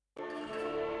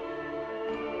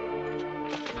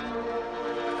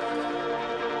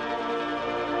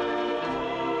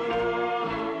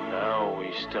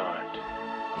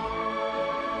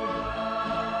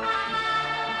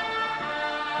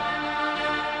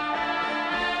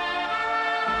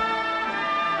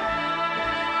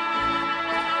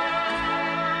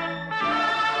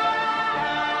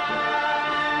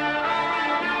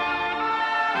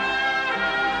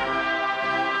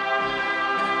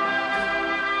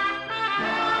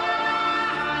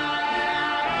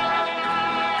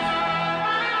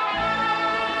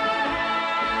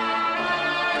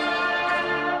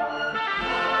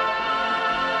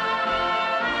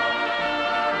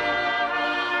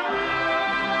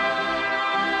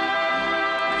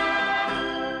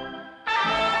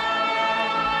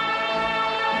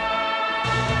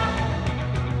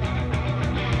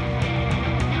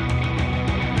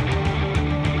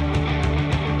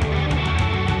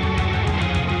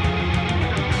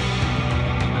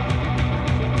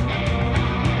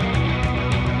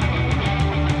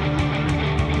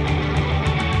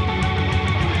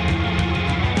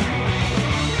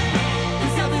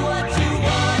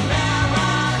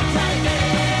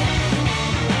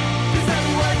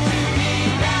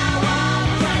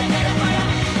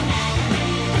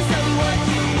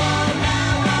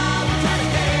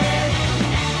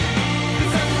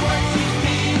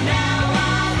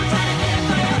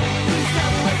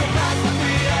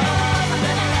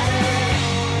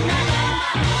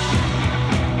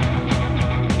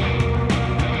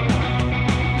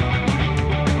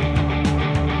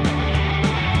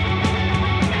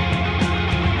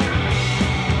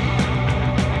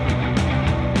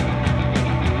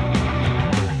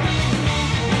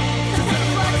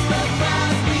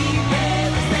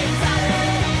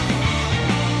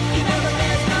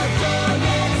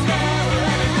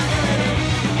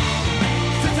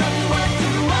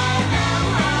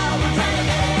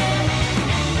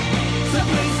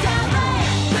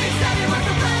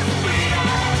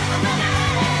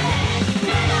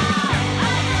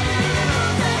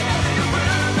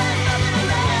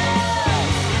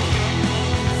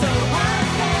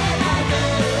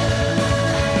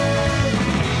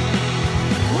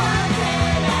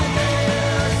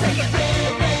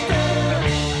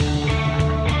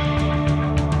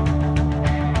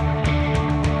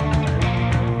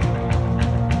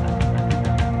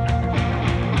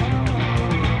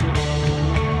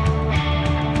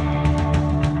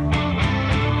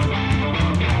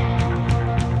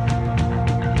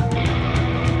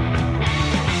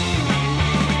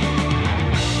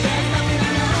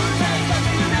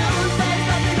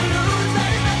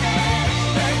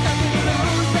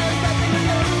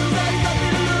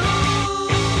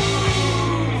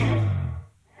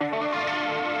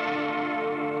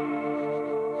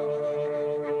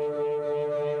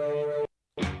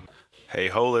Hey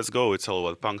ho, let's go. It's all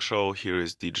about punk show. Here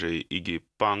is DJ Iggy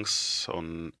Punks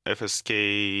on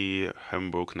FSK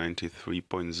Hamburg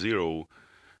 93.0.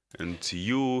 And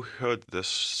you heard this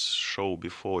show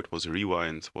before. It was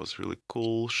Rewind. It was really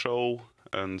cool show.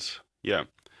 And yeah,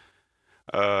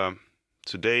 uh,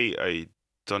 today I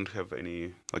don't have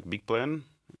any like big plan,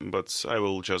 but I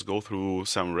will just go through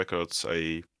some records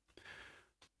I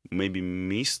maybe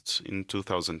missed in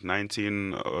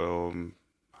 2019,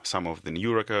 some of the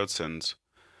new records, and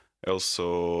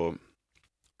also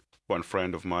one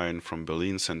friend of mine from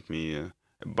Berlin sent me a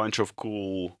bunch of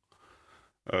cool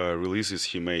releases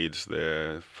he made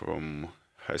there from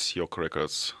Hasiok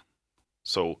Records.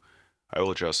 So I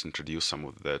will just introduce some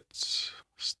of that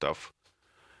stuff.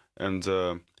 And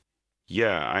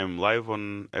yeah, I'm live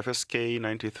on FSK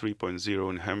 93.0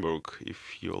 in Hamburg.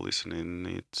 If you're listening,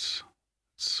 it's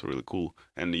really cool.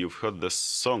 And you've heard the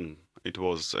song. It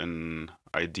was an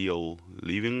Ideal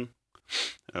Living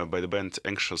by the band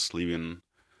Anxious Living.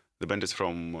 The band is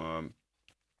from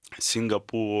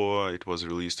Singapore. It was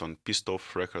released on Pissed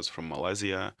Off Records from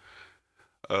Malaysia.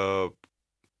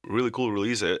 Really cool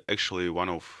release. Actually, one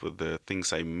of the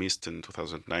things I missed in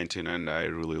 2019, and I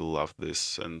really love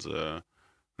this and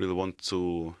really want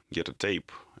to get a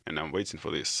tape. And I'm waiting for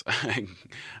this. I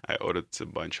ordered a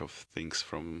bunch of things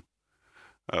from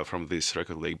this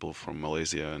record label from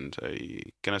Malaysia, and I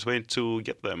cannot wait to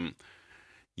get them.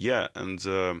 Yeah, and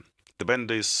the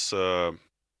band is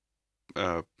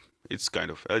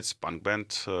it's punk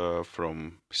band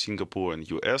from Singapore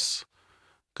and US,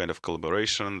 kind of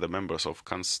collaboration. The members of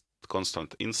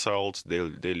Constant Insult,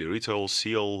 Daily Ritual,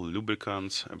 Seal,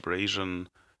 Lubricant, Abrasion,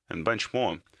 and bunch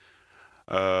more.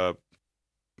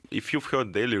 If you've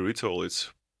heard Daily Ritual,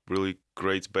 it's really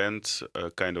great band,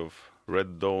 kind of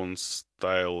Red Dawn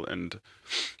style. And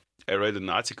I read an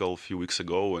article a few weeks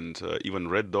ago, and even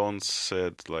Red Dawn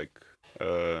said like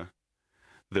the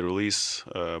release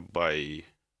by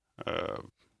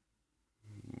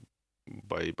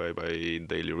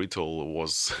Daily Ritual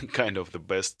was kind of the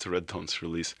best Red Dawn's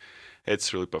release.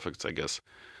 It's really perfect, I guess.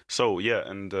 So yeah,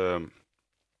 and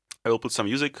I will put some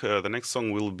music. The next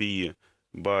song will be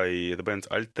by the band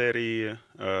Alteri.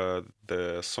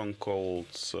 The song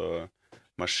called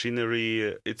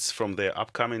Machinery. It's from their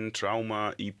upcoming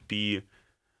Trauma EP.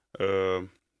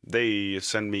 They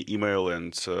sent me email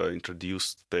and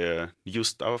introduced their new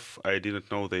stuff. I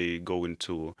didn't know they going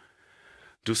to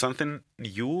do something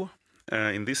new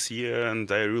in this year,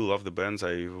 and I really love the band.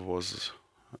 I was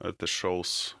at the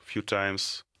shows a few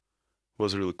times. It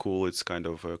was really cool. It's kind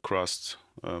of a crust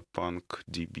punk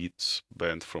D-beat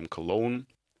band from Cologne,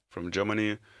 from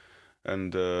Germany,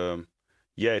 and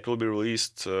yeah, it will be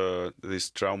released.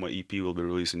 This Trauma EP will be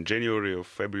released in January or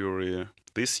February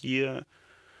this year.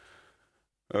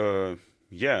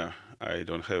 Yeah, I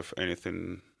don't have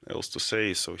anything else to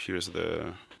say. So here's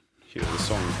the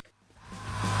song.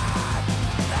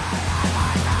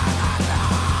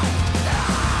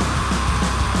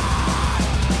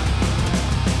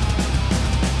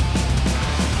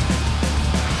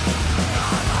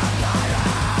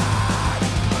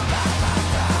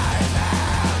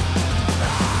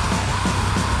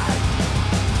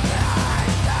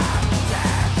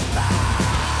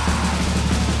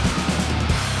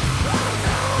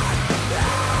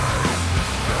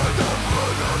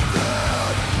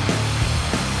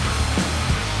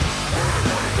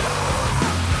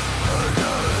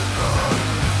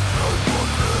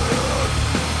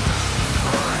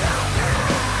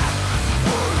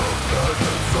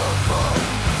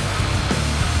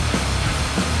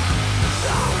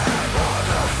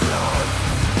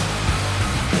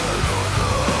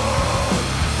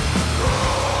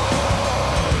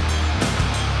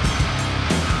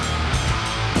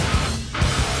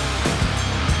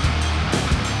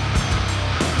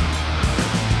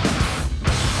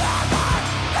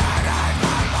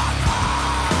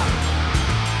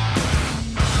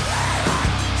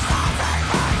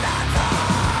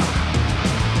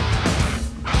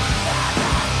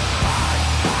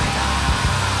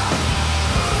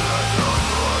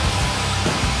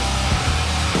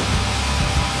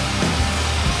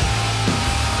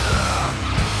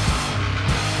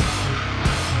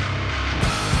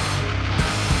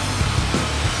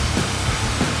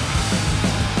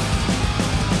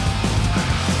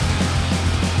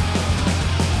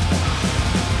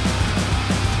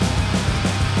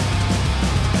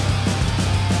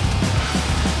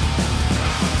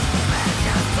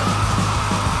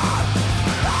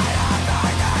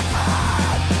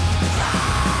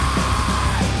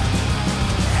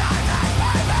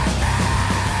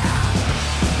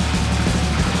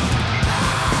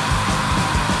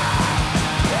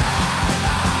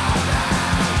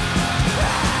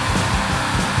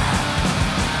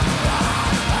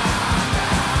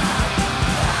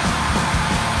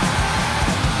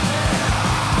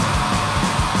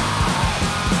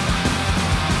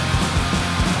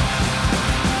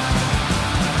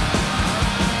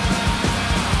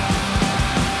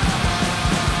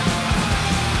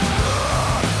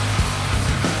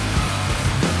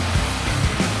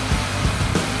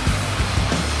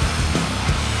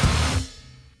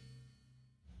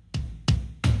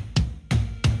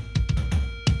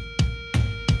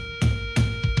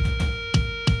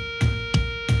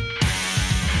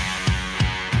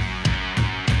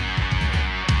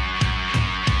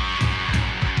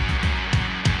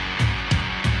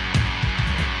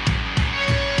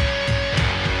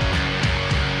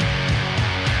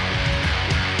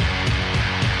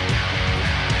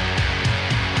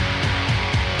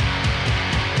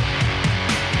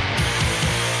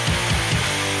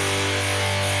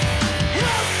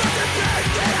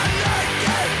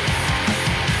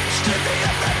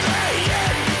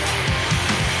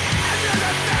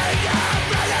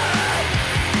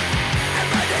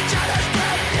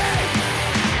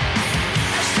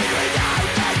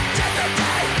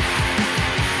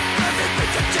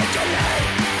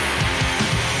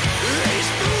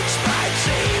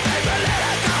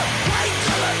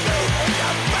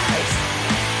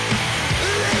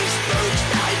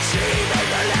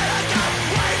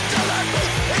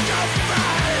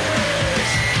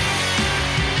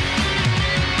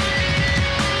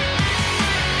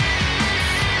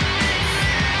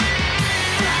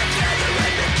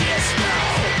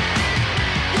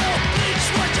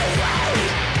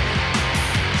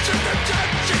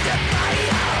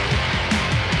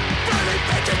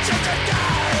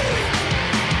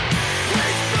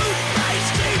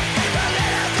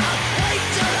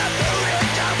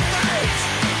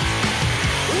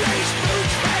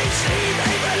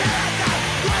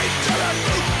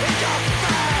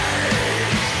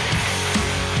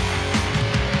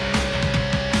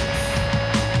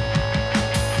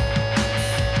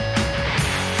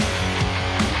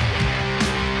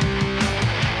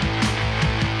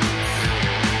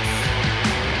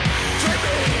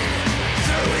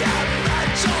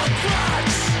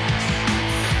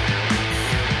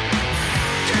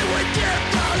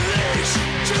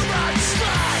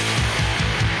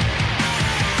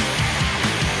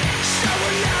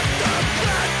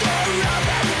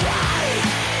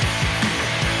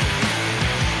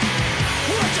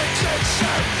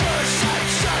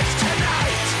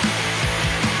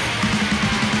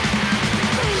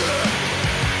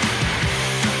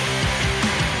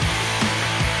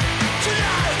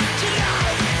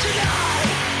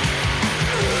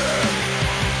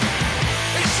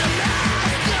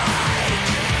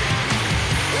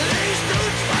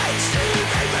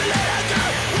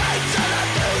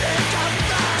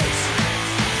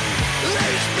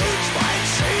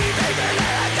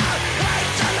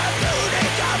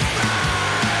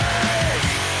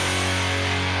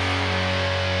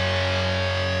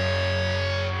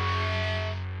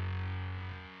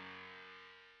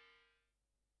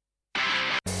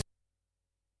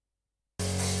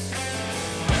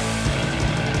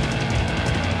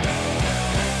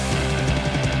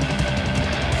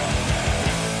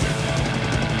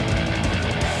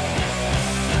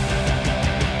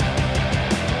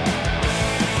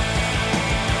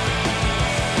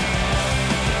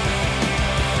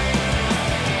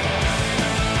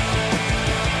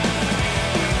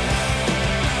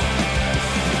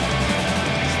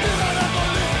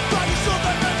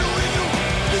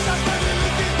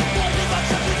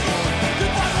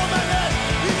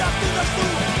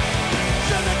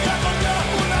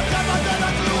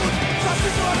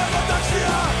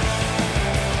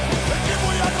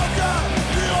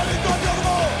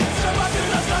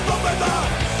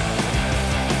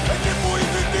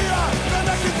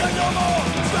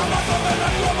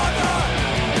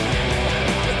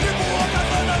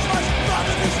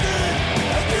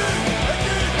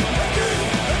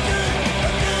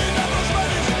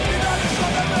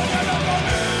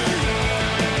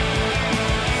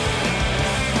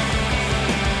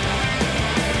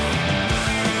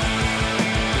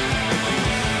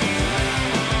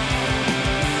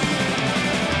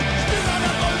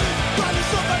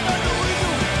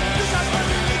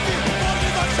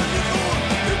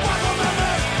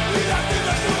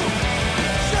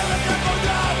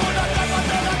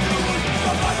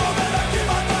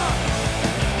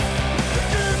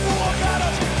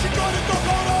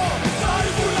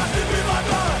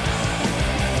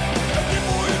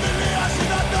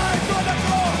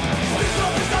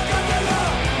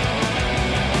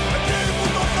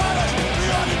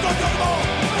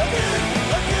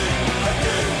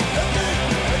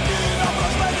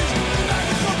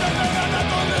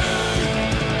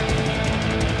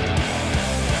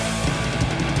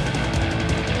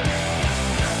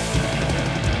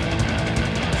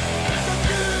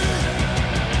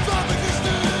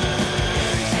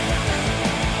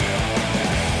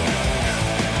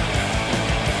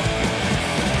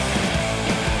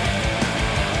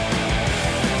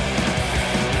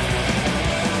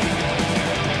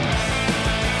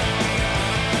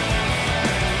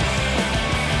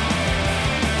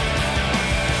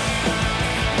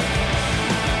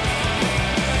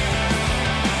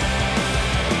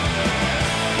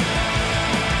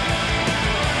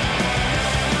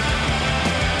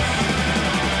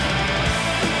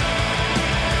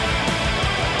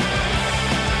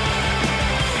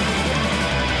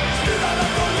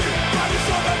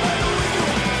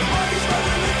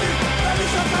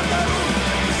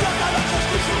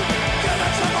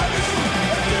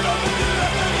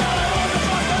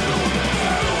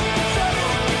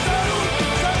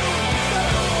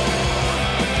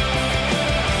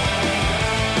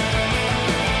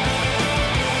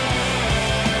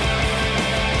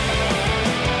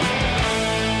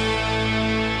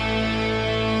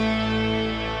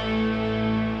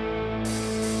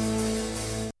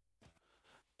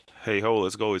 Hey ho,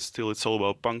 let's go. It's all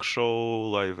about punk show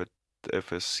live at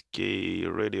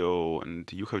FSK Radio, and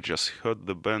you have just heard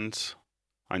the band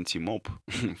Anti-Mob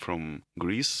from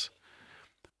Greece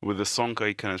with the song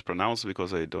I cannot pronounce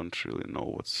because I don't really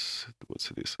know what's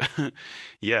it is.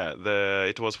 Yeah,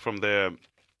 it was from their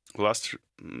last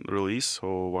release,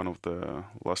 or one of the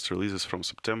last releases from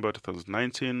September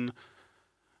 2019.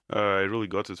 I really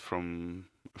got it from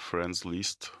a friend's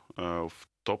list of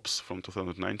tops from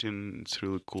 2019. It's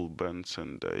really cool bands,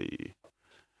 and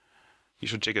you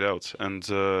should check it out. And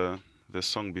the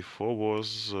song before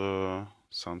was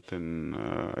something.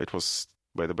 It was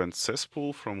by the band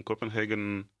Cesspool from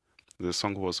Copenhagen. The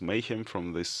song was Mayhem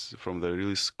from the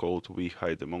release called We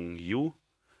Hide Among You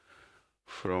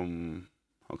from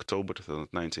October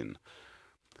 2019.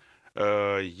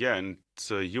 Yeah, and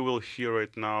you will hear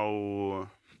right now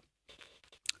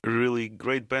a really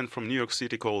great band from New York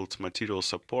City called Material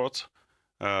Support.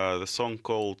 The song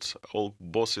called All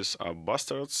Bosses Are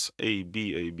Bastards,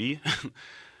 ABAB,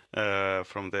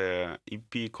 from their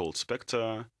EP called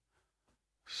Spectre.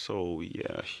 So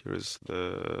yeah, here's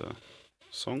the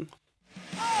song.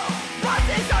 All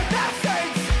bosses are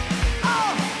bastards!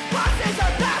 All bosses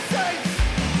are bastards!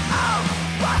 All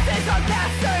bosses are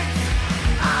bastards!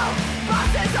 All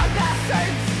bosses are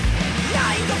bastards!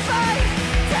 9 to 5,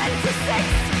 10 to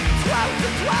 6, 12 to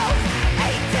 12,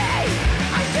 8 to 8.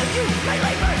 I give you my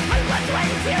labor, my blood, sweat,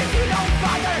 and tears. You don't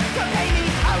bother to pay me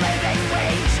a living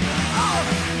wage. All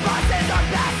bosses are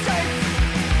bastards!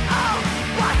 All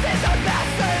bosses are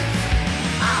bastards!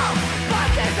 All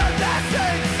bosses are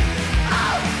bastards!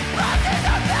 All bosses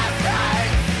are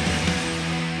bastards!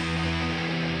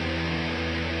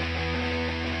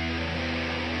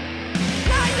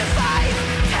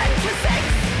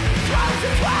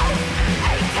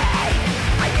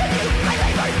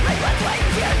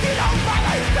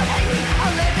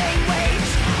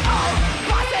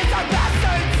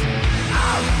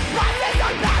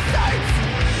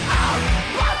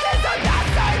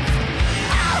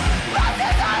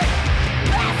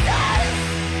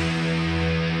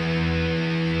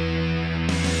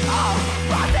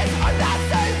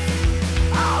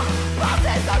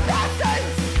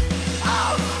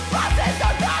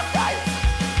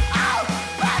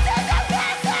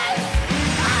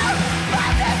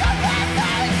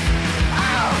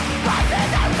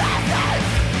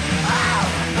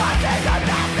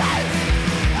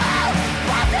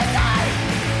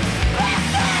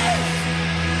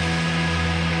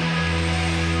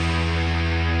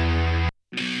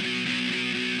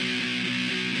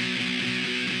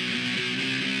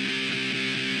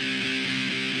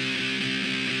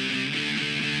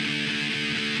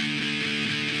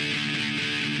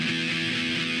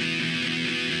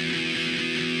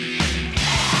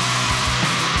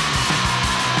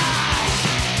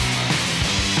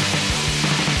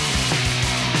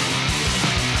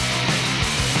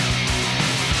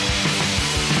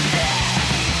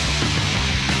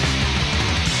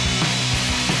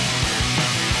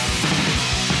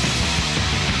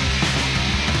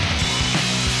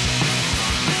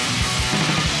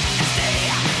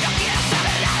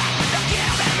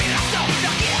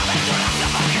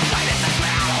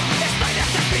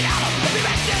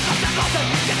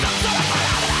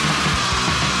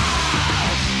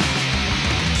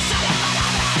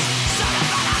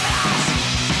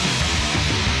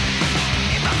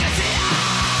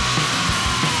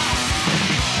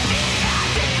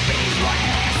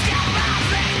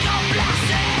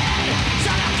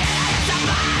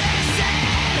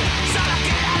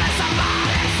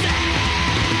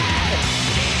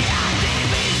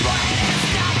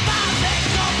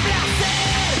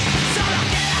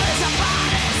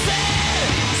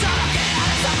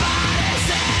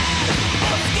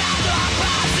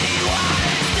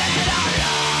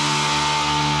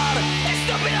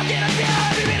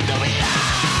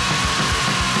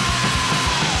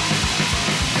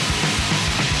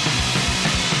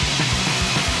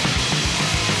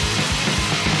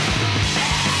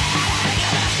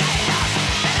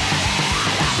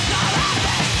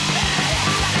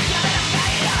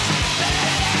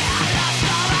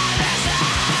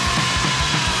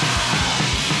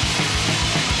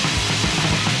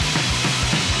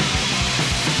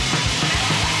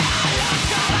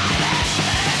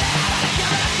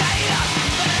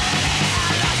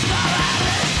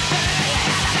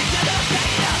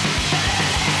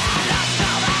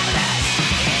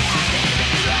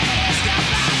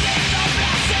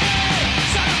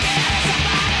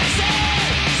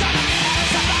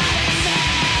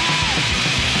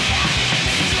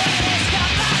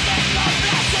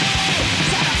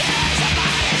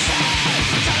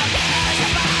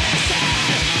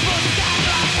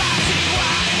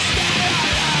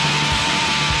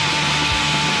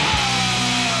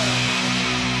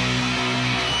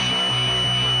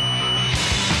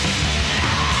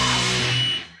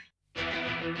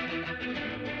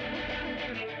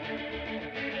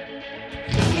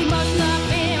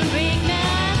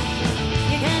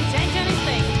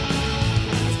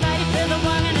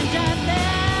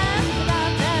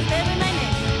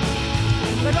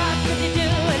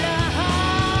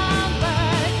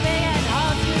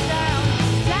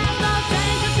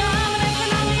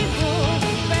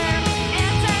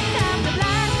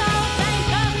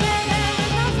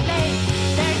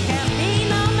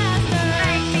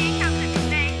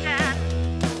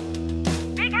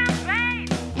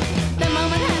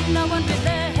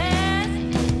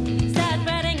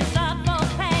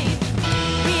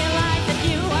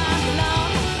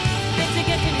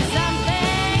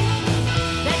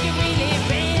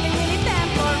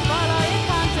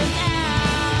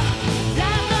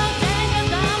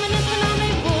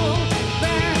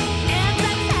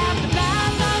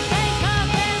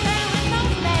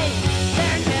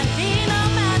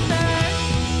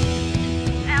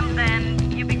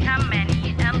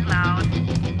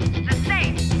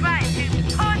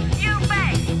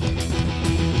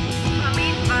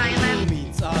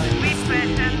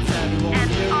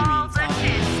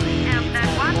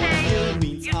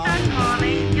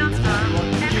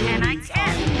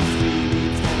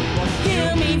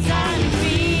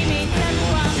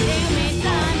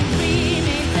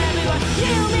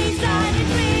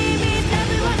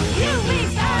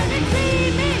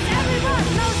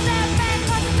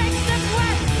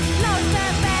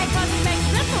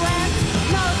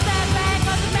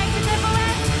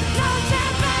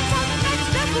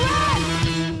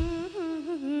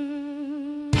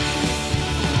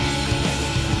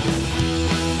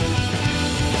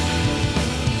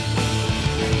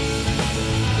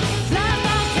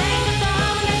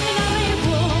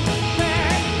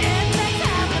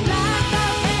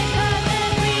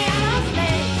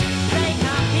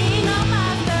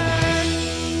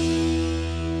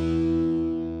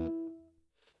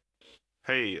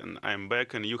 Hey, and I'm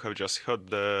back, and you have just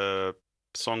heard the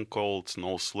song called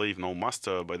No Slave, No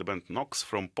Master by the band Nox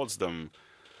from Potsdam.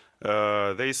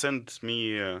 They sent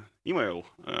me an email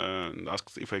and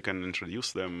asked if I can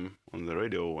introduce them on the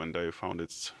radio, and I found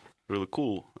it really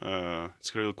cool.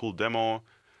 It's a really cool demo.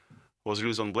 Was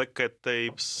released on Black Cat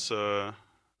Tapes,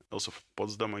 also from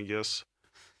Potsdam, I guess,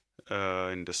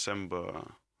 in December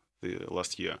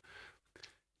last year.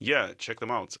 Yeah, check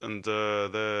them out. And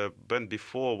the band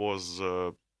before was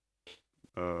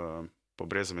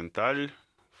Pobreza Mental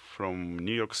from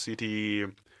New York City,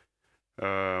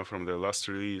 from their last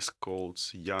release called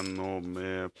Ya no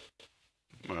me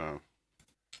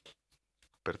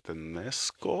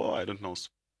pertenezco. I don't know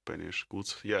Spanish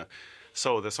good. Yeah.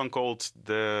 So the song called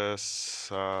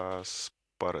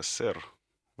Desaparecer,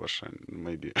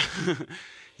 maybe.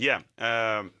 Yeah.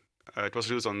 It was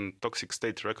released on Toxic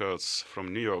State Records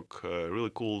from New York. Really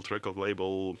cool record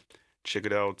label. Check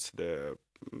it out. There are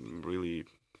really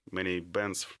many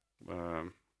bands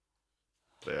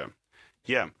there.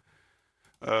 Yeah.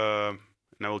 And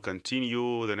I will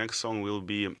continue. The next song will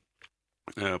be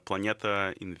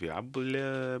Planeta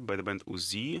Inviable by the band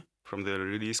Uzi from the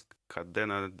release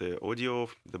Cadena de Audio.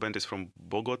 The band is from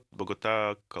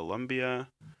Bogota, Colombia.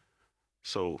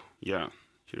 So, yeah,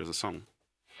 here's the song.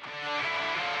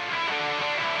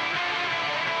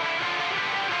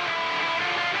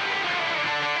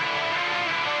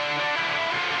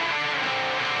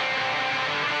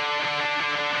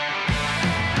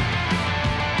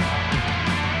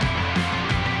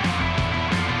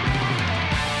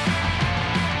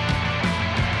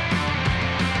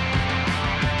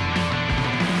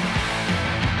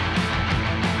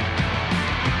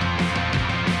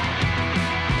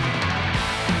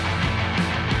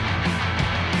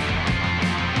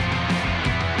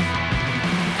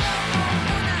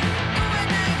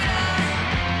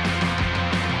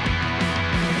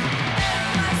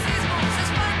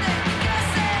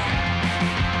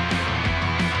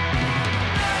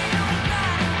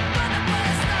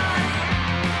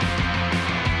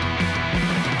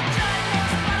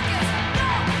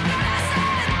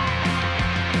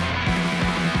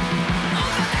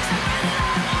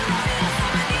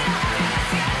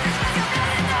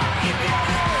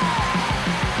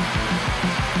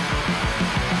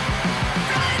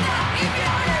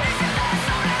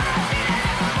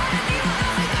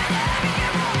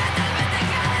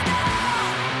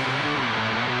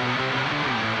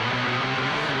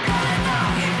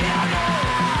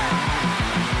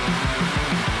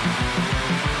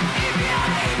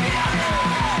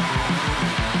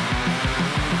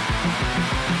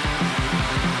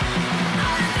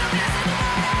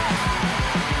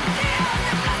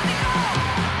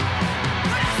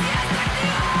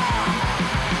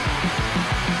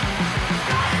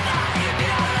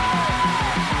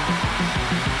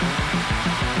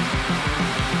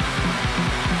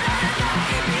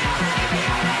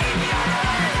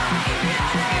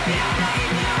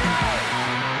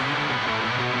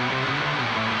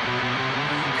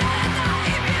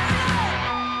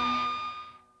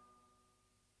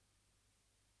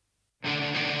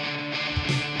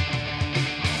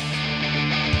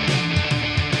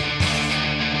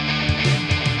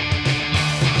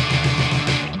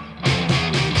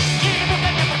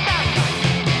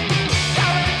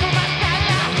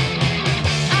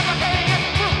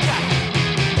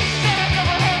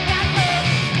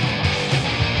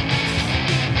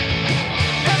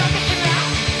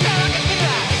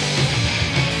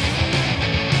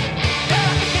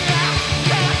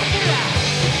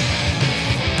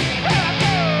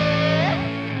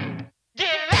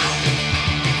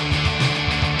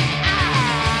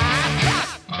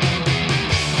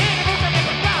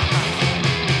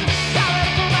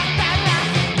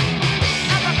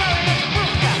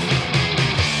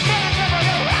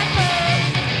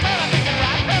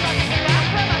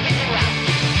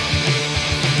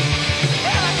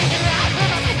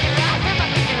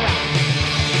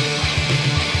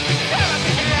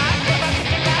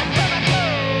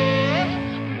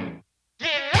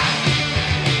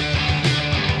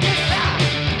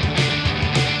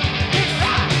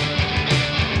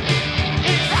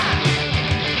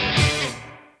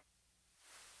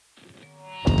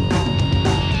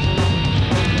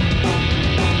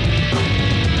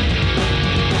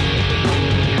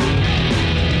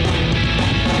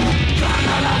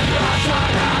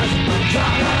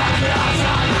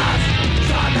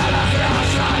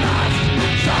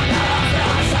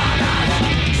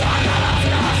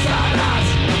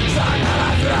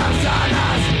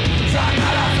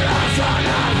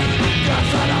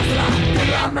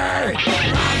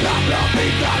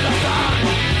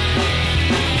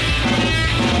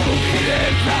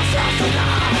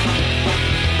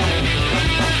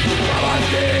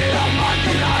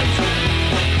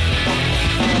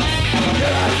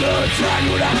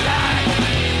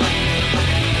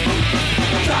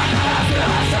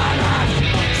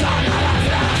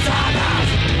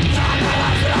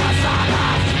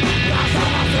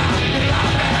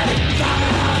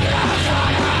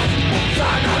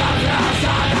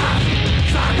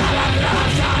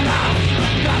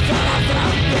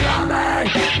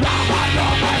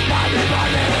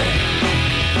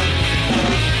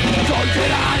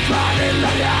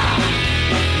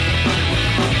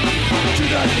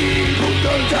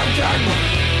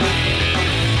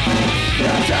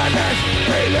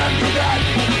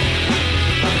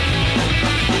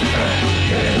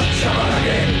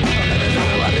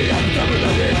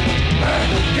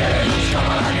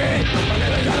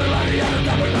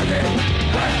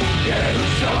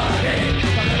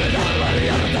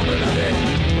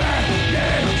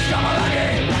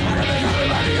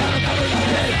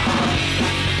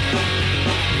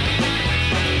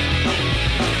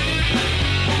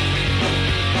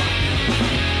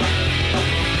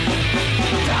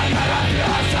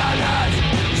 Silence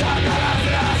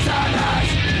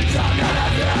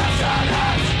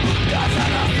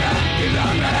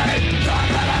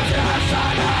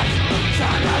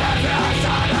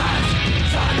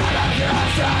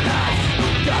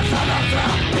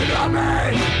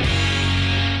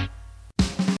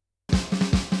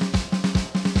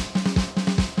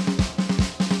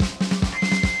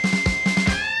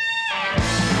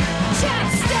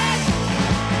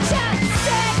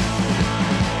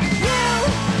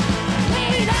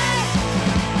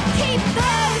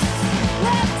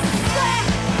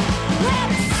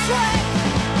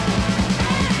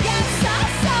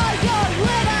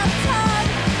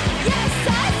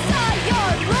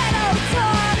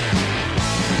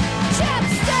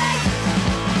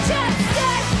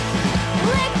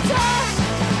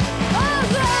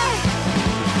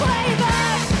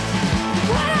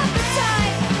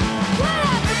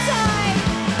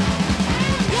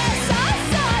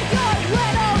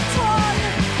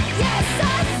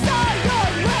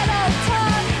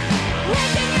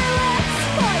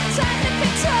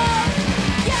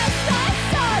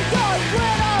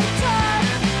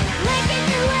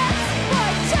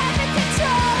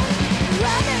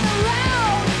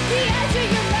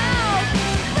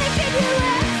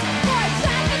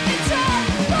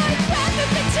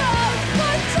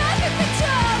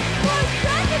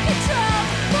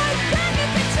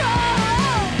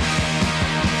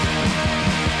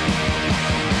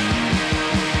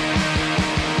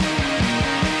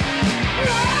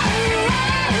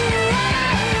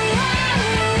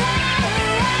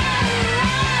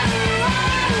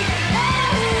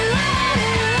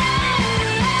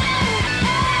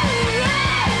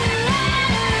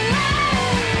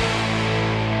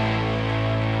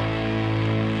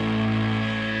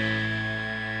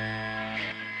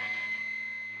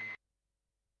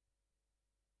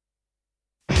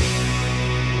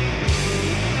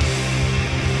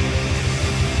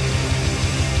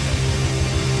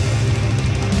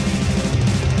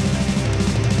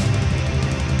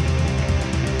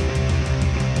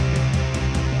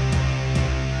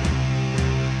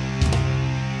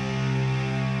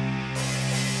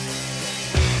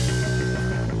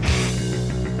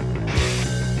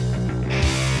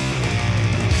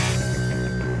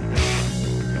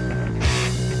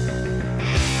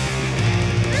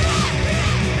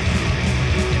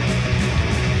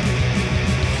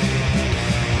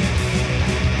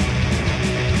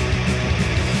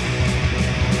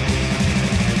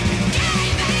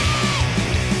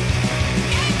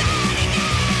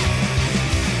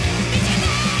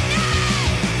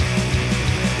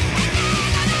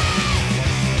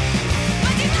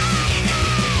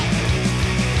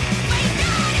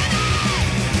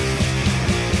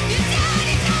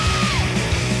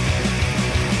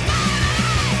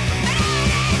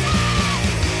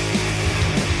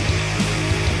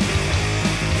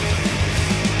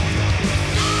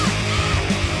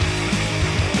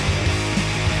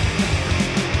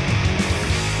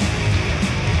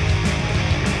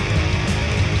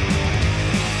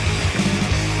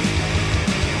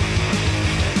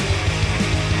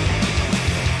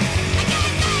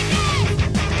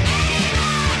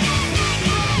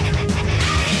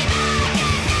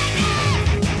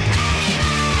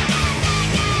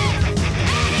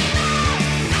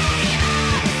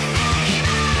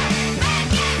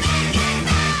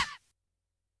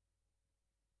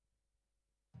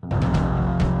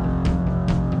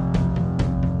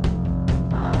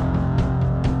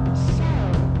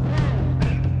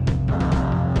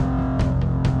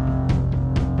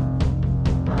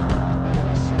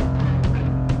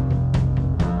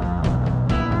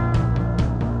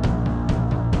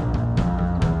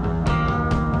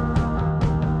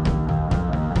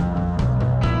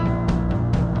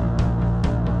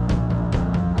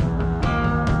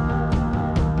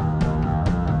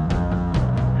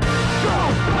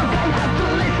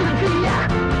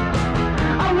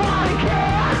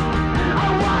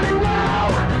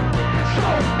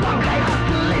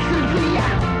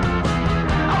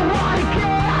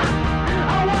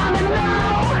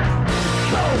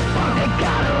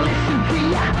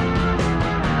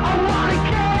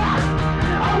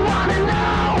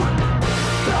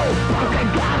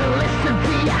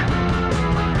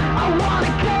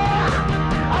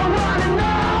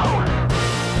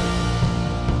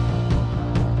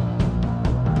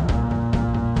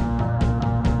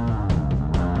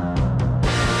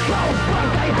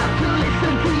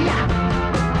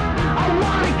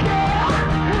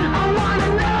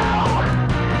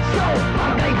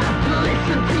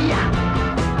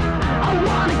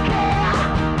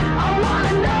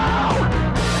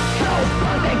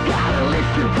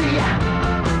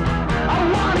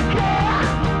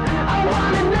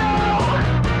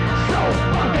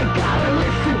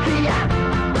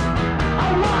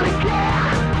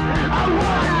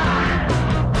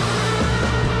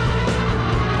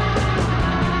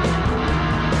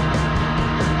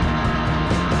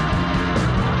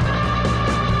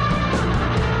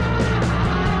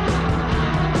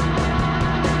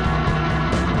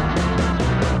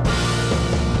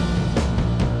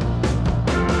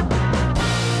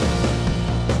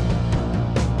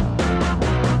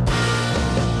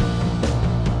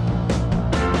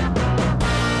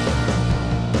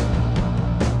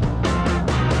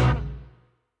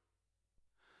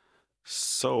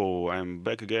So I'm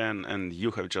back again, and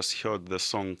you have just heard the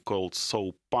song called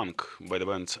So Punk by the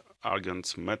band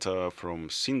Argent Meta from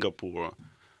Singapore.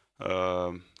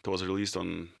 It was released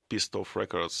on Pissed Off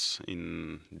Records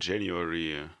in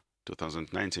January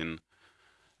 2019.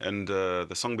 And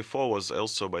the song before was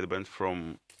also by the band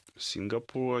from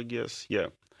Singapore, I guess. Yeah.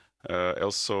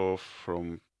 Also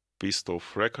from Pissed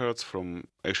Off Records.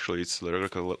 Actually, it's the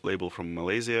record label from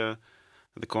Malaysia.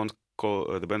 The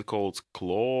band called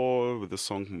Claw with the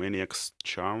song Maniac's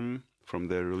Charm from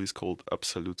their release called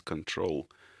Absolute Control.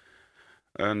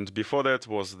 And before that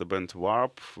was the band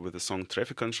Warp with the song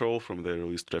Traffic Control from their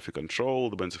release Traffic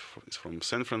Control. The band is from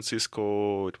San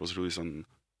Francisco. It was released on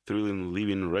Thrilling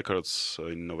Living Records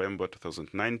in November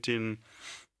 2019.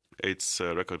 It's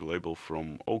a record label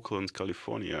from Oakland,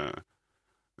 California.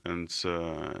 And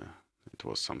it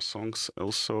was some songs.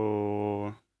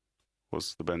 Also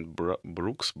was the band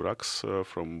Brax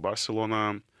from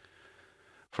Barcelona.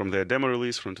 From their demo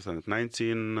release from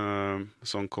 2019, a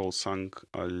song called Sang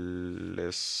a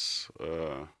les...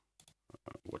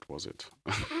 what was it?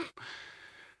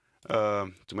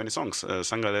 Too many songs.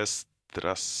 Sang a les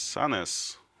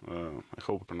Trasanes. I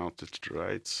hope I pronounced it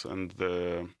right. And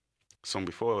the song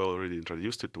before I already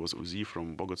introduced it was Uzi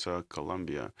from Bogota,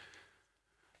 Colombia.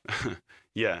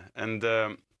 Yeah, and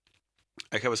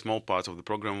I have a small part of the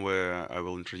program where I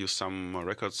will introduce some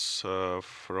records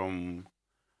from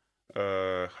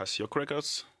Hasiok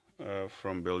Records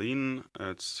from Berlin.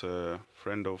 It's a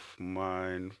friend of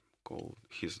mine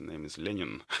his name is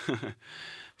Lenin.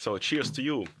 So cheers to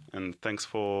you, and thanks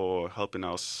for helping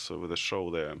us with the show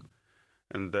there.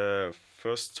 And the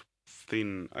first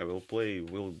thing I will play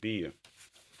will be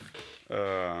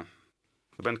the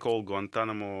band called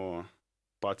Guantanamo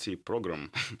Party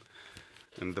Program.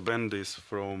 And the band is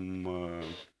from, I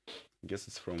guess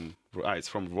it's from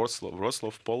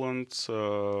Wrocław, Poland.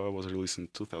 Was released in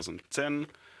 2010,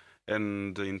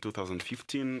 and in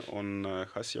 2015 on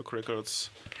Hasiok Records.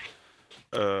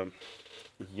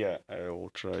 Yeah, I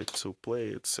will try to play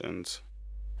it, and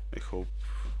I hope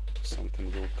something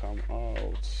will come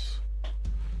out.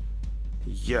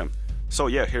 Yeah. So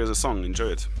yeah, here's a song. Enjoy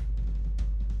it.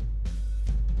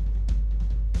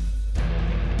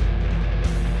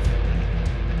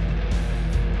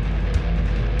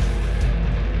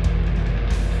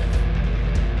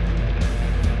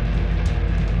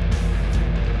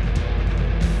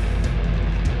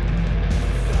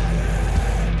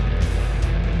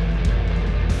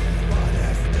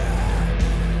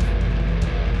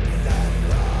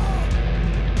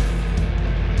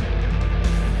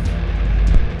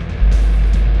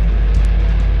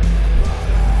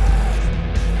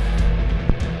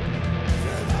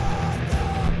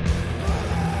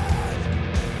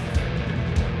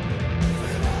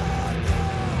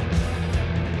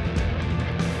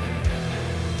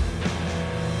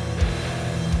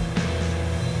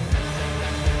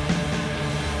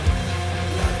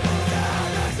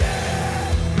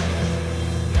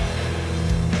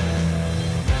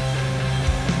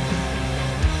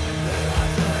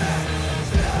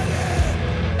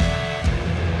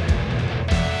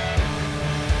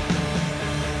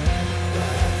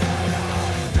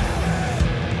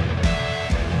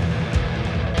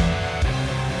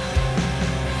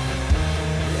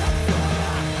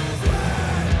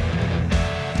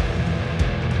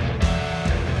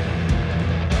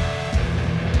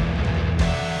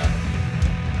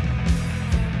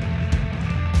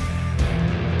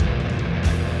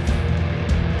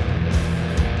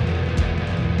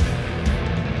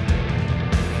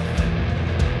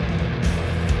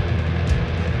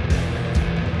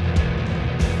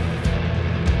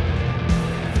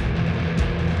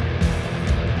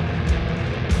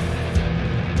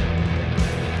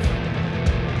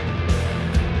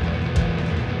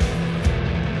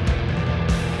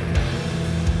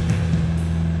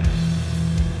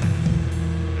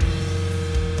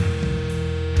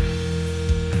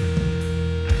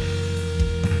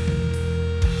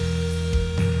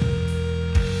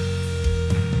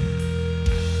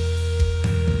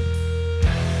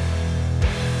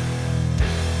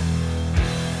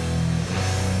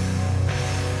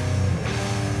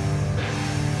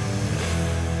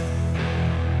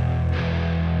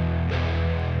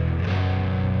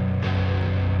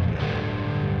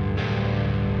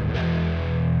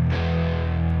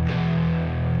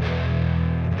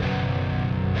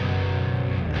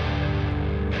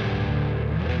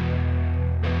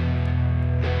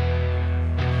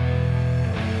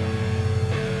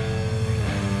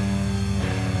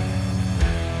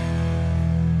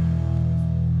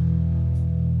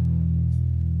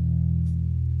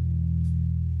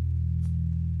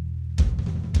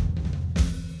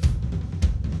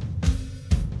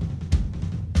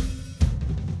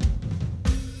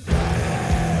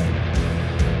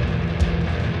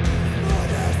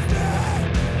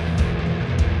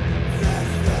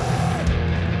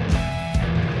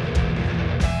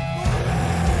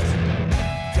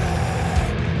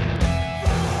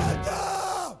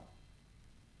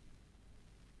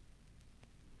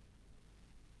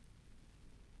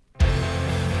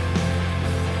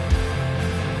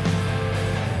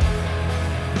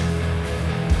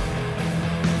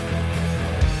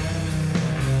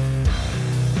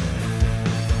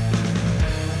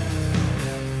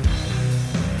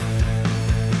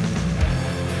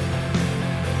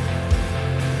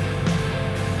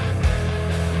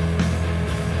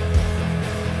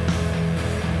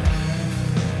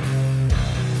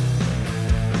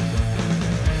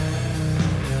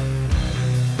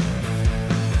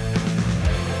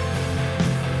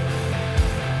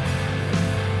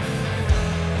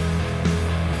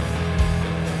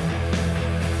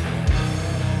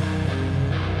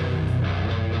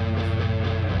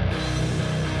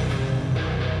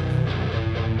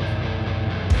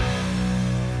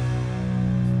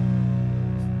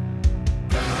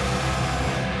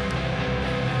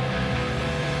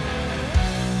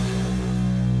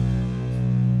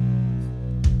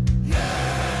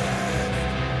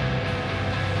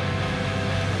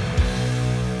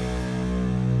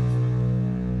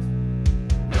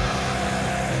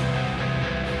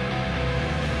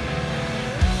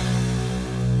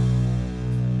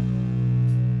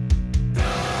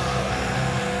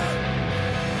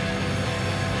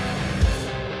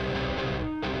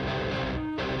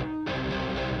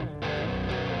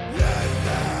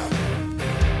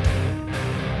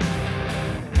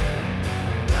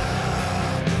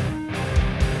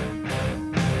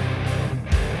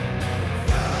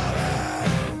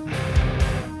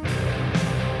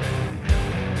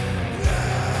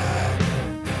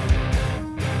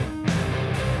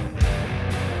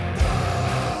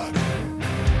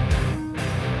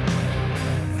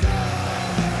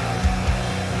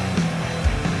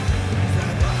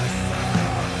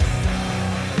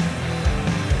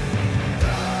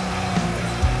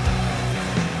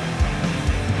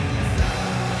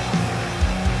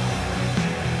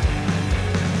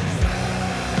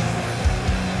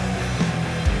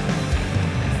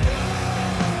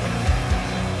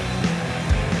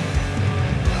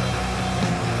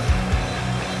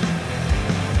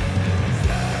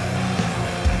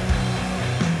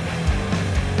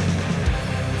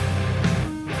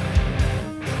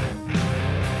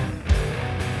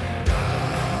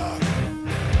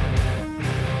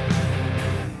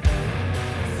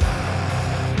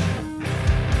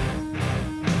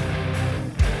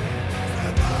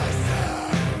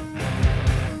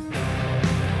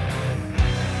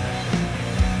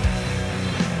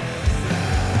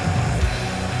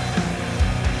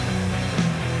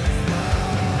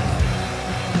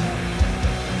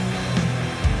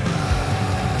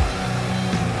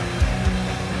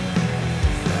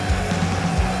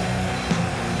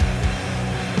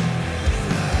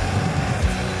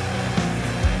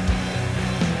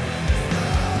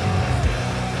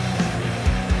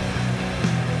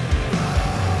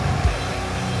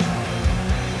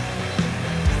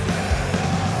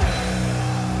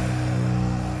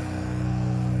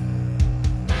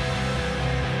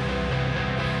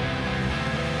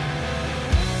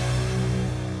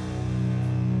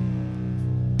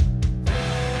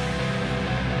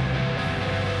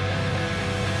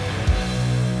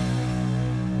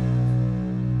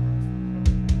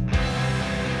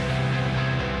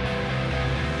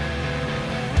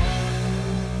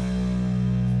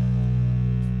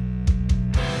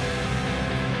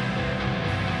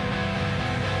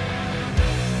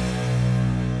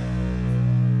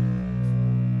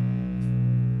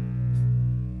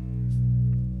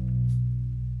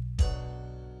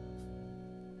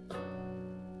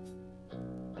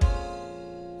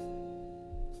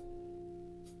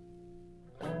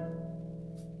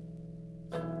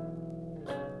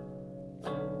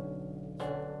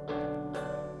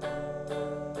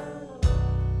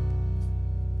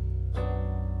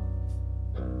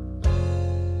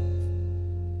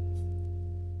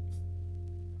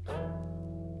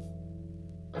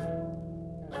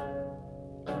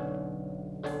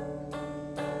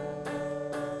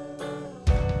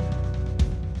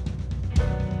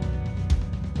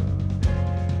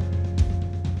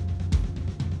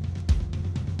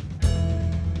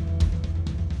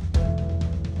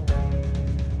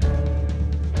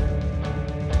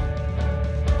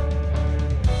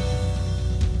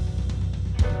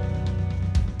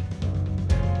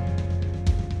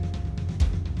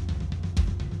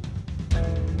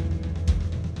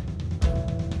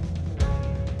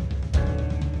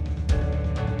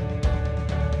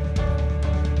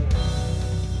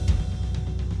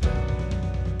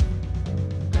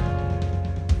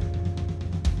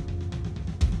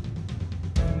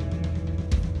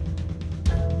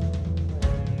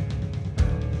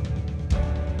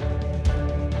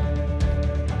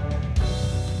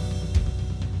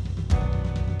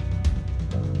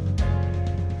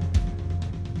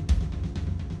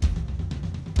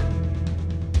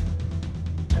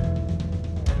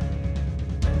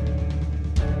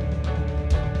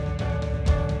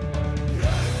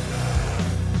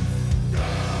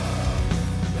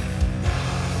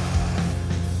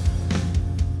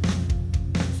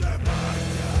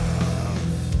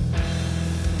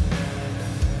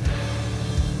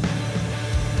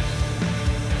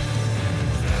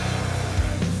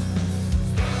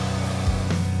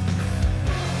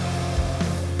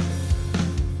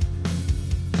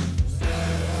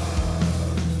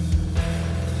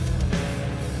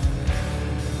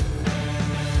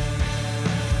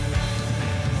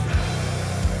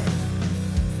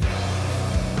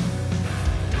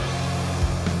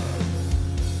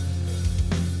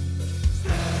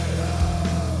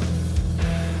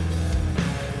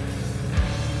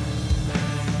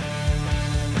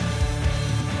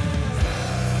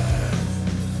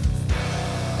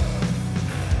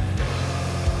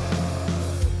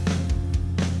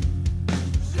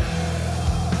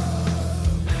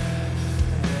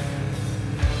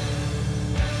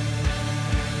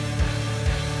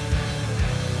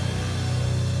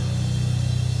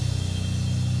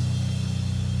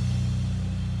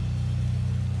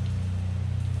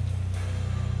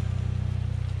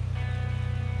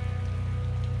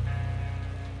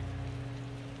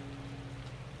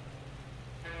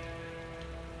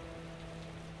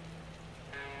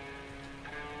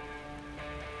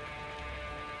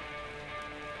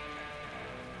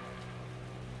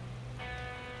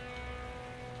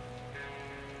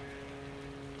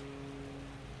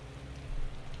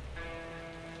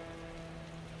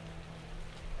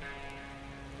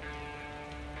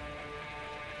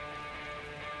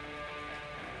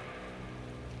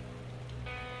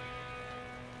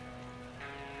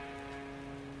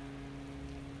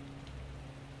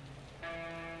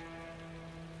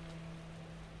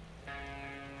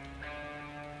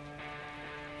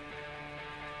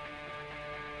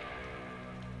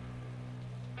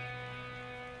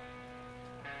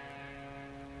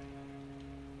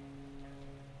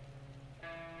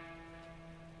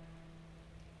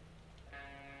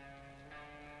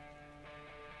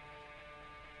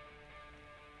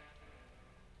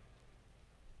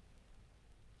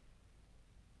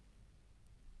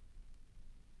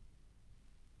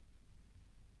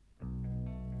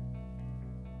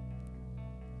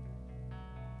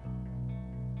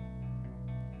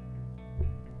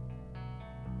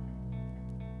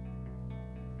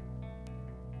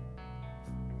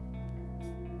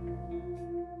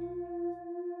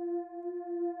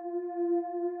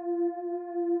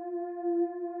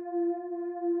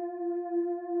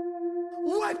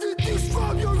 time to douche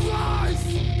from your eyes.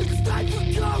 It's time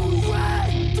to go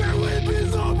away. There will be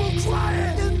no more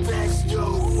crying in this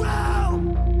new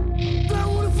realm. There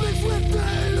will be with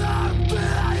the lamp. The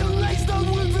annihilation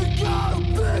will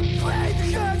become. The pain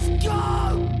has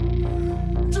gone.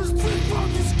 Just drink from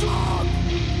this cup.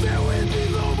 There will be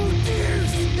no more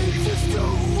tears in this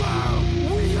new world.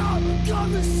 We are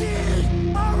gonna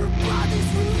see. Our bodies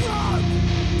will run.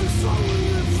 The soul will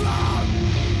live on.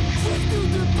 Drink to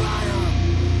the bottom.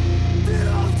 The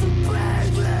ultimate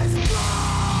pain is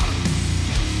gone.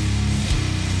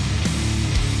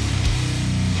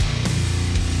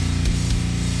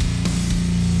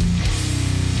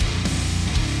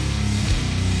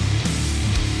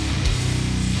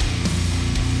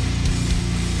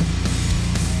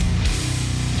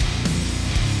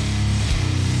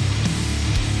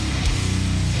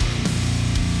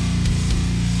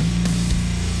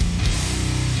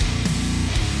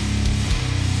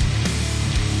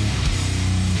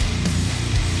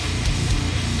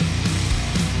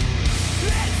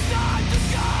 It's time to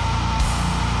go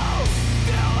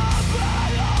to a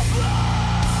better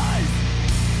place.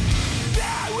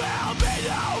 There will be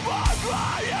no more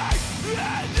crying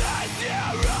in this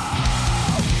era.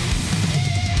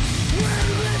 We're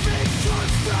living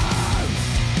custom.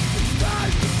 It's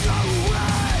time to go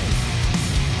away.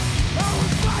 Our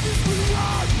bodies will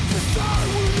run, the sun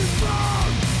will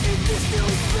evolve. In this new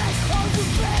place of the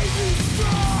baby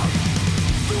strong.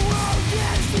 The world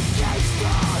is against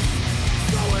us.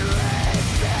 So we live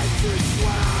in this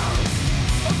world.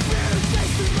 A beer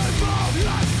taste in my mouth.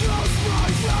 I close my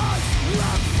eyes.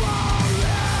 I'm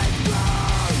falling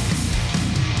down.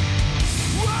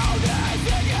 World is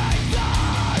against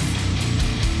us.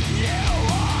 You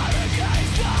are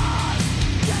against us.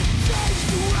 Can change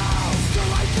the world. So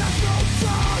I got no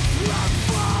choice. I'm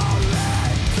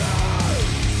falling down.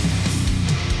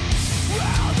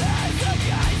 World is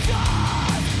against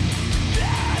us.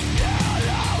 There's still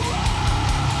a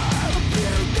world. A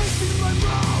beer taste in my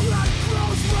mouth. I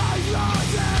close my eyes.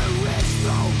 There is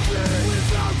no peace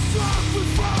without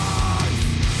sacrifice.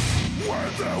 When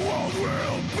the world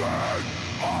will burn,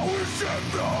 I will shed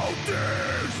no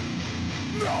tears.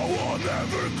 No one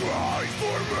ever cries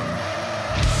for me.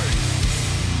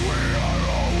 We are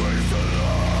always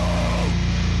alone.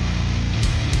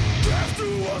 Death to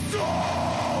us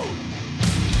all.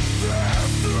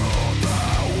 Death to the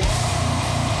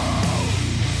world.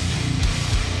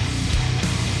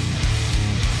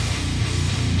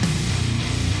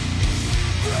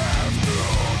 Death to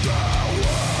the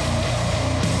world.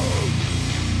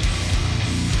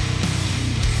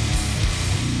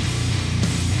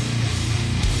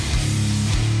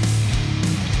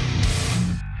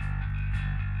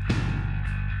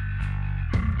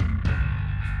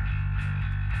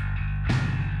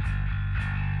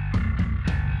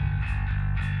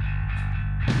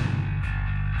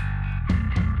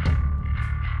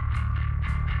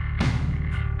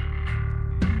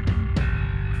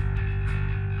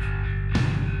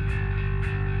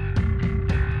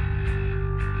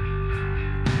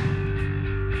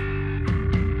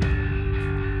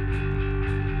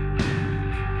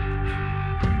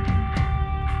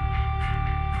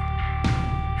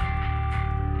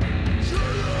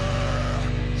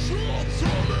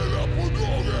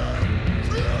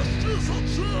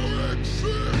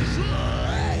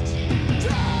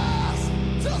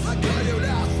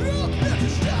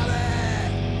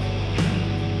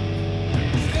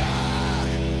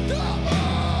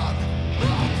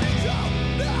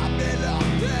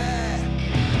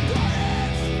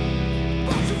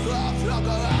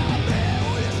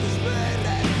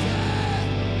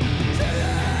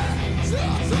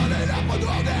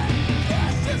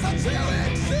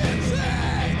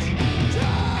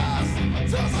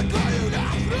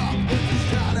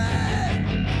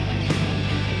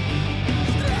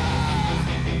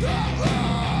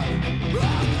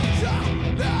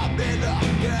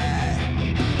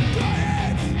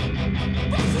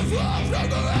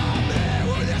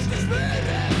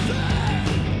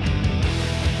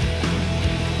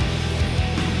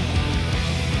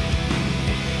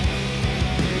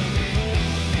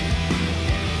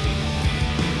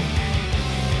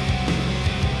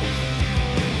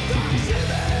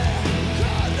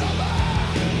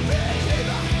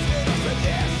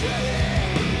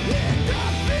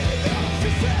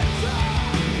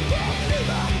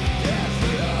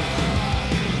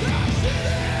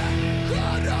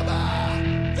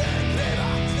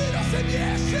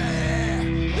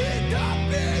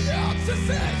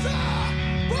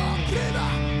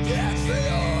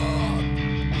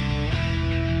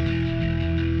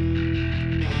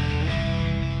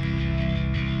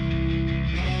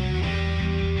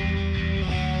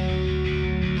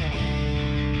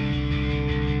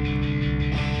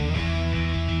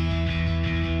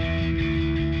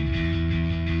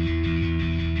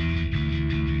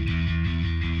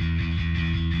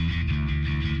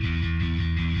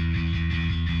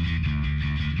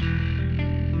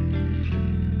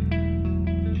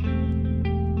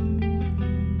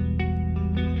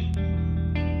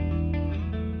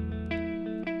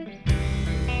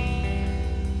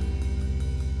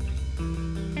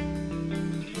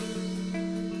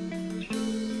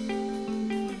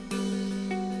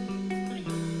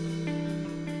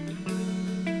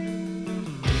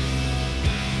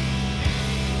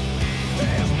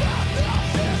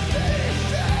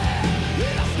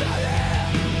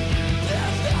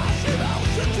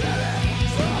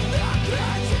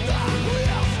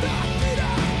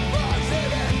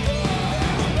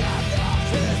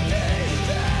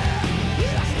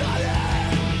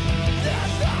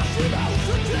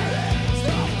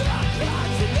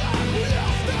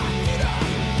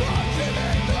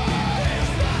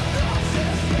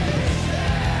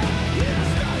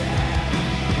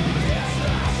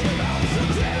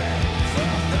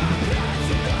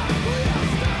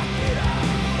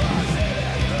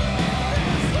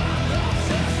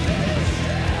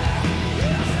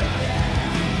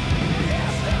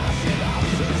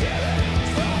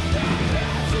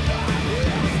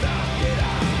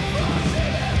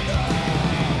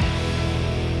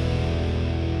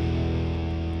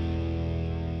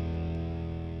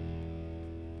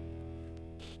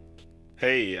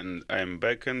 Hey, and I'm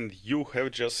back, and you have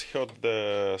just heard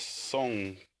the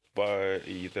song by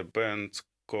the band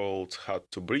called Hard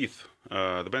to Breathe.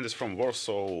 The band is from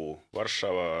Warsaw,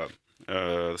 Warsaw.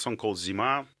 The song called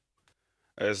Zima.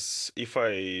 As if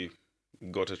I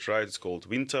got it right, it's called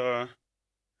Winter.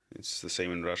 It's the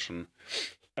same in Russian.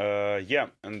 It's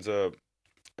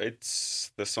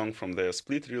the song from the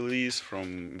split release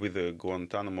with the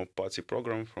Guantanamo Party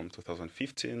program from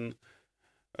 2015.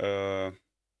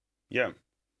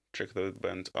 Check the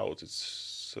band out. It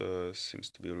seems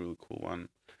to be a really cool one.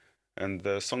 And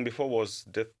the song before was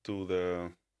Death to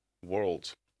the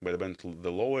World by the band The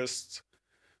Lowest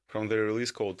from the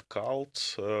release called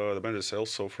Cult. The band is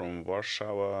also from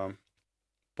Warsaw,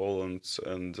 Poland,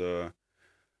 and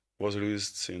was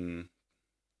released in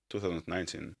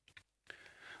 2019.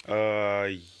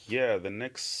 The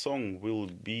next song will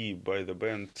be by the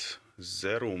band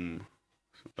Zerum.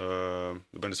 The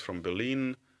band is from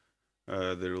Berlin.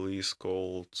 The release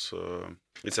called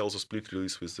it's also split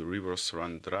release with the Rivers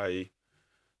Run Dry.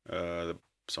 The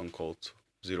song called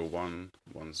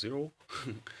 0110.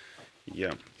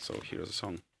 So here's the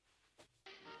song.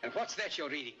 And what's that you're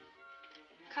reading?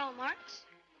 Karl Marx?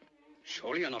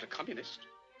 Surely you're not a communist.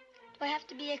 Do I have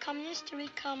to be a communist to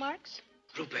read Karl Marx?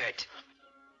 Rupert.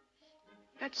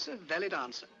 That's a valid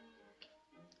answer.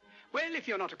 Well, if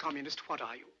you're not a communist, what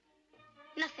are you?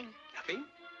 Nothing. Nothing?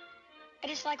 I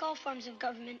dislike all forms of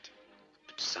government.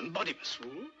 But somebody must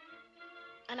rule.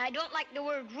 And I don't like the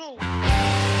word rule.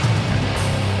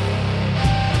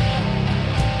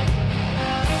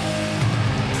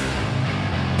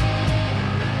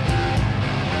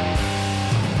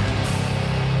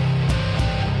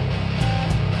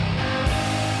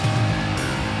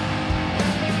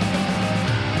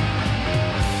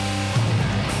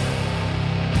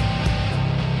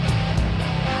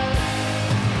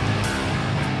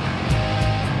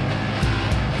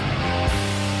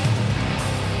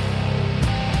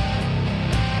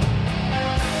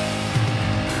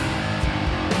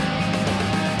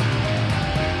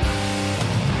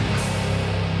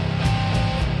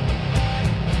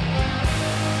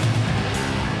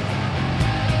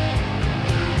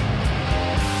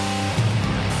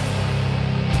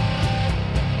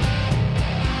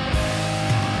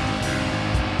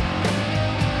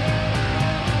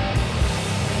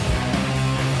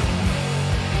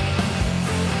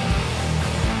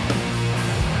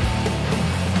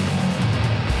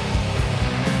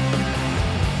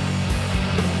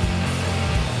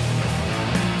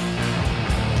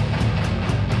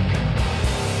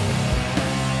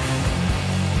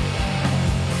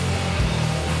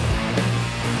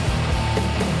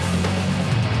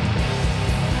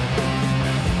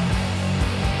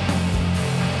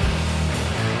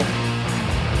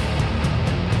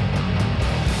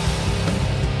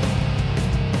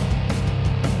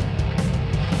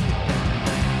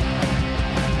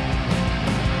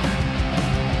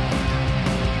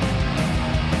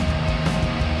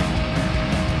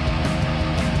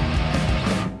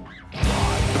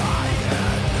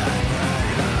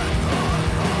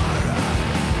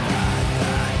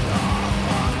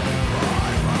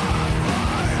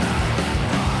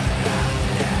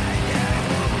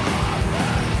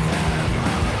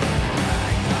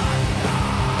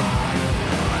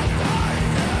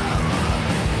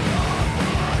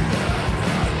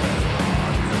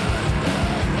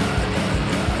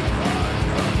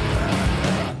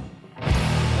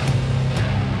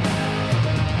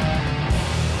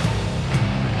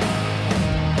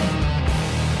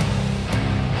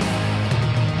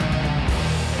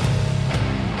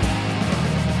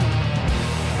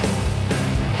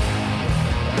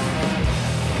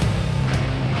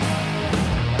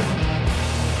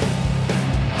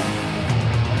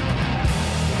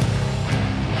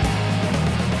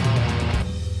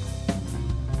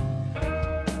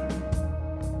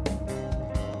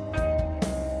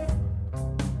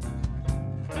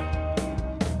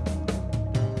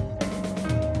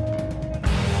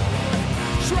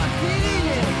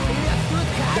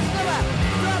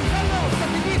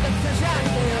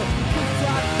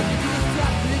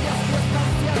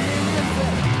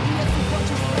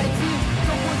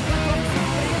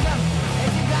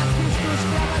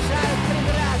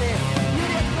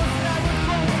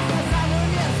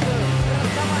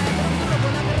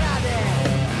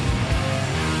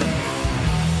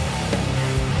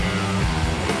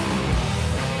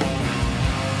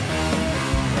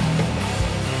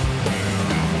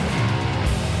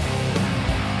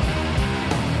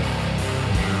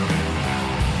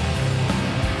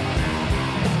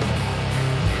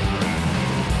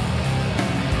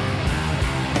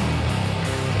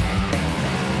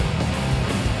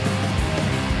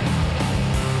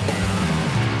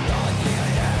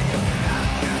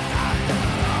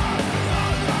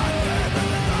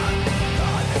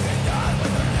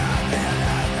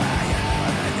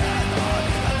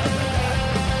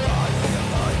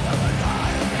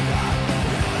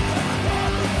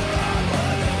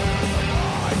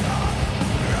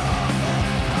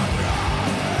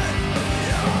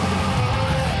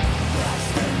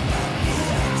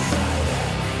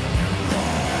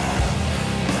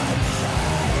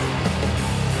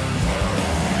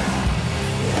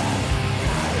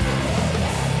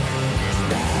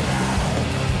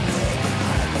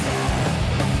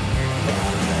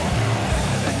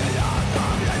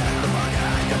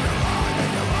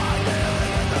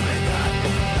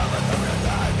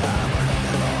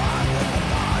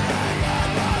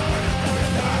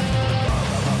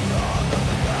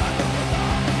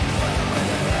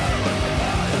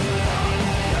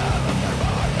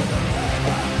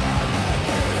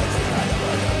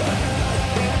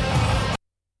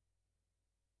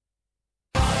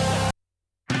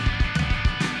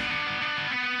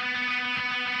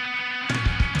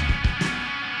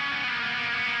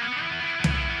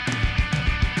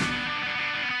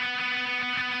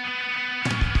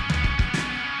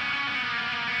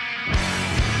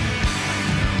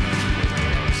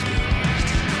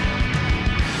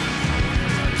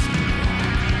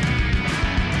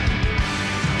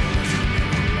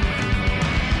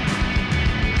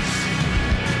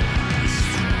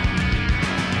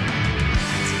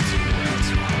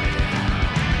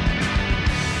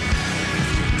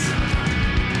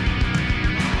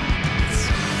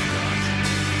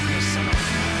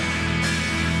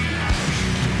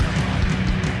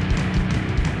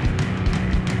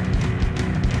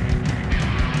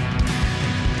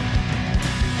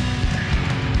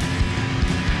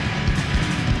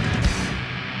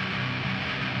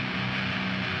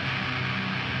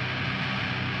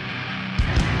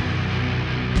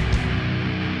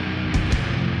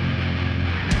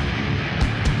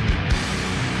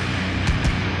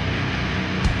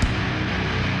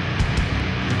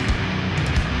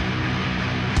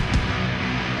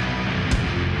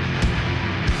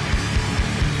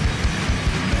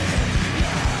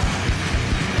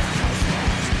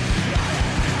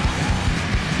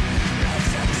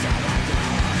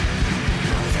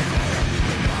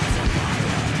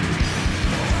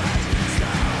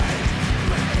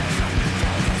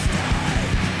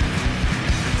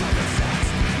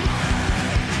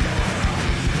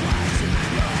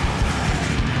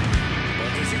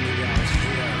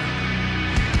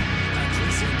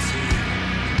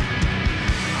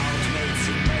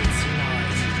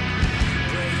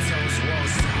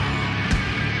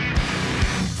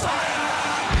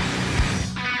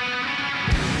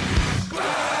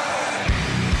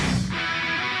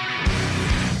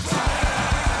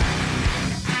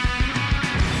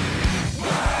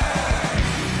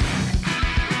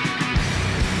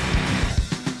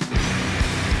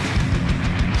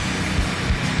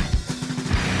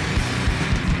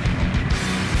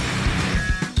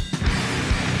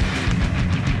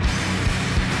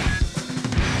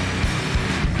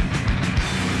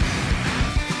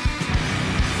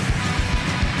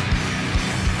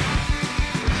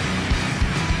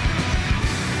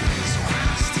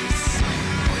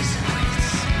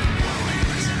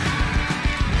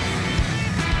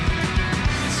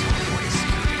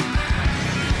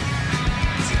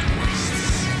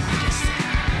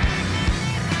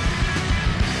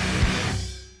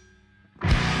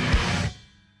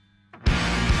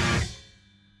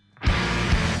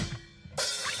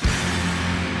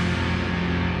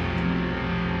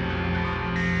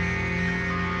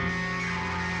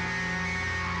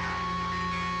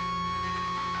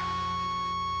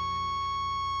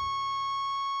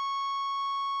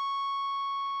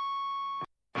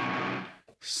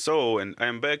 So, and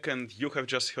I'm back, and you have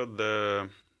just heard the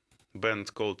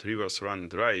band called Rivers Run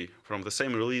Dry from the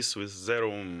same release with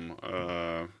Zerum.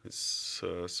 It's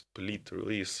a split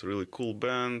release, really cool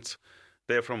band.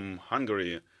 They're from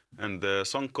Hungary, and the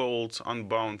song called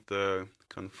Unbound the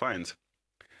Confined.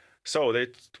 So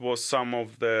that was some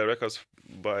of the records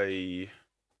by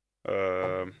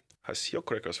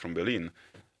Hasiok Records from Berlin.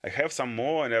 I have some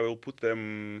more, and I will put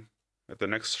them at the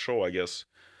next show, I guess.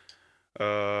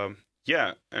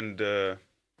 Yeah, and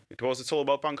it's All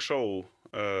About Punk show.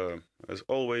 As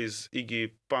always, Iggy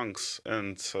Punks,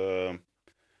 and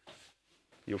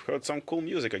you've heard some cool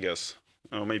music, I guess.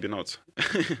 Or maybe not.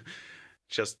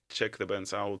 Just check the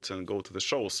bands out and go to the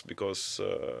shows, because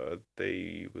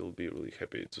they will be really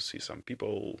happy to see some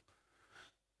people.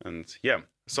 And yeah,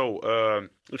 so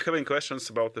if you have any questions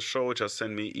about the show, just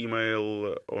send me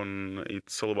email on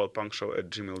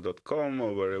itsallaboutpunkshow@gmail.com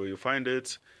or wherever you find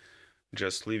it.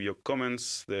 Just leave your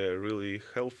comments, they're really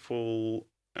helpful.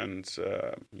 And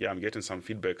yeah, I'm getting some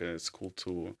feedback, and it's cool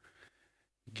to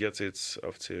get it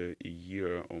after a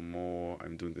year or more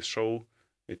I'm doing the show.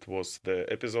 It was the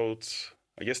episode,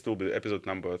 I guess it will be episode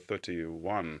number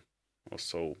 31 or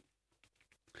so.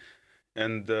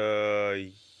 And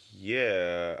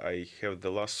yeah, I have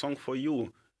the last song for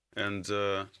you, and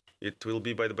it will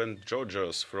be by the band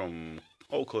Georgios from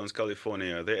Oakland,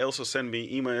 California. They also sent me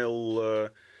email,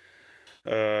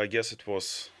 I guess it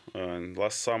was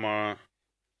last summer.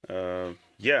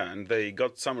 Yeah, and they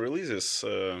got some releases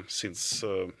since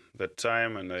that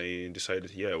time, and I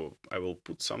decided, yeah, I will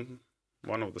put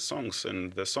one of the songs,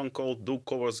 and the song called Do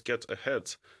Covers Get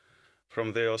Ahead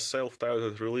from their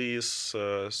self-titled release.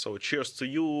 So cheers to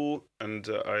you, and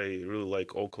I really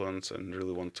like Oakland and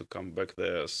really want to come back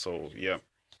there. So yeah,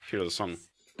 here's the song.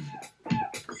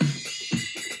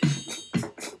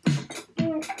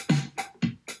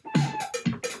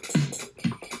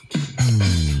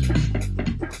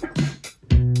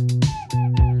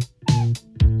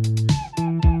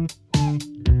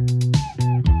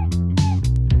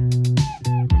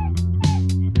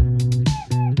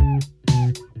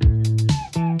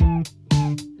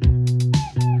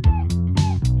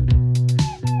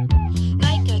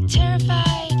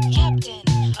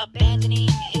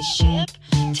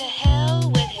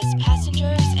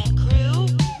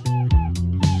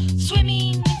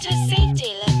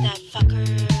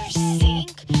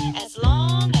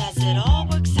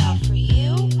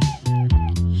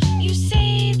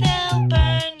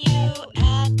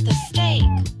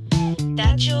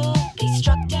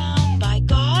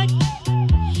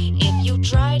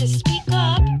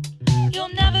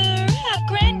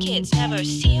 Never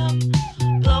see